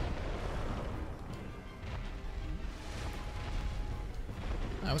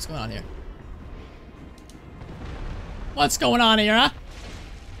 Alright, what's going on here? What's going on here, huh?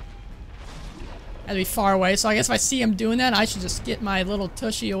 Had to be far away, so I guess if I see him doing that, I should just get my little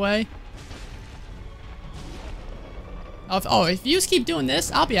tushy away. Oh, if you just keep doing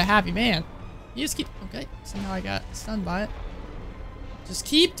this, I'll be a happy man. You just keep... Okay, so now I got stunned by it. Just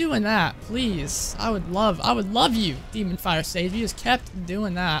keep doing that, please. I would love you, Demon Fire Sage. If you just kept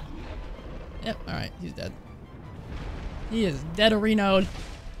doing that. Yep, alright, he's dead. He is dead-a-renoed.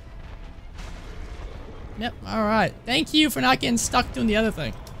 Yep, alright. Thank you for not getting stuck doing the other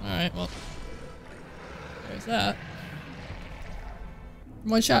thing. Alright, well. There's that. I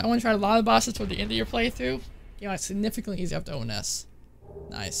want to try a lot of bosses toward the end of your playthrough. You know, it's significantly easier after ONS.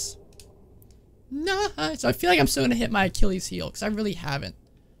 Nice. Nice. So I feel like I'm still gonna hit my Achilles heel, because I really haven't.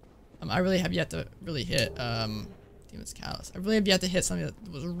 I really have yet to really hit, Demon's Callus. I really have yet to hit something that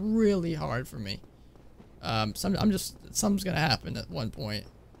was really hard for me. Something's gonna happen at one point.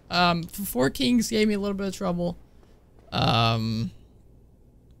 Four Kings gave me a little bit of trouble.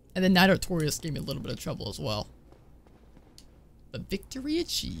 And then Knight Artorias gave me a little bit of trouble as well. But victory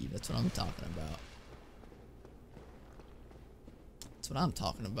achieved. That's what I'm talking about. That's what I'm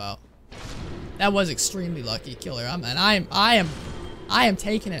talking about. That was extremely lucky, killer. I am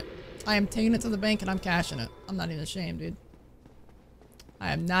taking it. I am taking it to the bank and I'm cashing it. I'm not even ashamed, dude.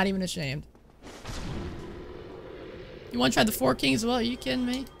 I am not even ashamed. You want to try the Four Kings as well? Are you kidding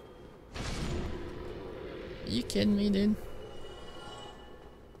me? Are you kidding me, dude?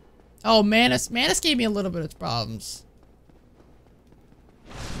 Oh, Manus gave me a little bit of problems.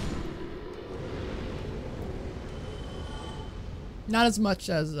 Not as much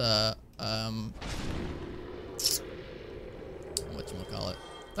as, whatchamacallit.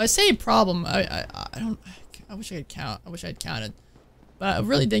 I say problem, I wish I could count. I wish I had counted. But it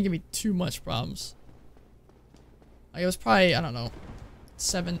really didn't give me too much problems. Like, it was probably, I don't know,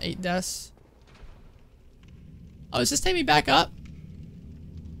 7, 8 deaths. Oh, does this take me back up?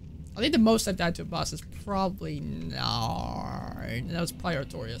 I think the most I've died to a boss is probably 9. And that was probably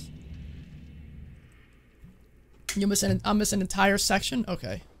Artorias. I'll miss an entire section?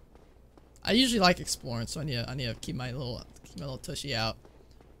 Okay. I usually like exploring, so I need to keep my little tushy out.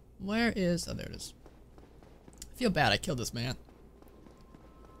 Where is... Oh, there it is. I feel bad I killed this man.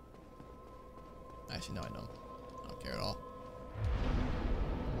 Actually, no, I don't. I don't care at all.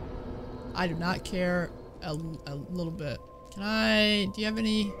 I do not care a little bit. Can I... Do you have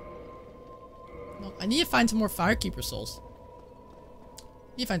any... No, I need to find some more Firekeeper souls. I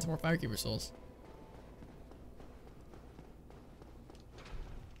need to find some more Firekeeper souls.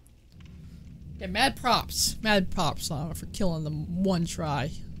 Yeah, mad props. Mad props for killing them one try.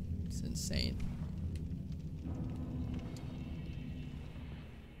 It's insane.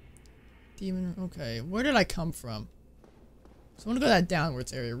 Demon, okay. Where did I come from? So I want to go to that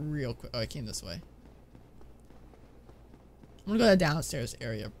downwards area real quick. Oh, I came this way. I'm going to go to that downstairs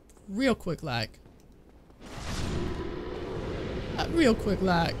area real quick, like. Real quick,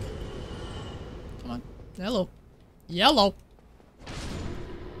 like. Come on. Hello. Yellow.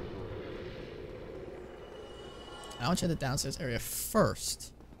 I want you to the downstairs area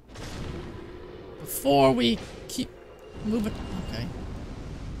first. Before we keep moving. Okay.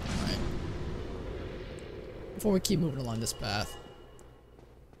 Alright. Before we keep moving along this path.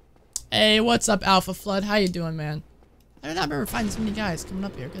 Hey, what's up, Alpha Flood? How you doing, man? I did not remember finding so many guys coming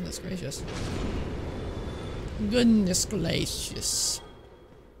up here. Goodness gracious. Goodness gracious.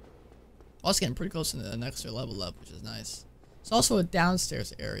 Also getting pretty close to the next level up, which is nice. It's also a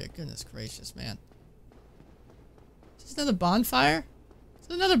downstairs area. Goodness gracious, man. Is this another bonfire? Is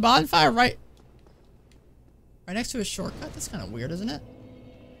there another bonfire right next to a shortcut? That's kind of weird, isn't it?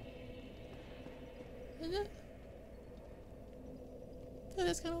 Isn't it? Yeah,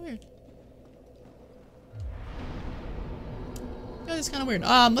 that's kind of weird. Yeah, that's kind of weird.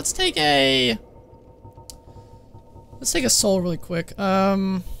 Let's take a soul really quick.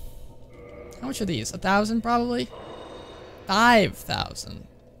 How much are these? 1,000 probably? 5,000.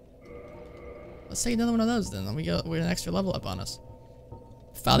 Let's take another one of those then. Then we get an extra level up on us.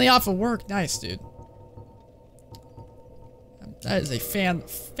 Finally off of work. Nice, dude. That is a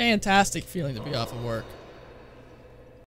fantastic feeling to be off of work.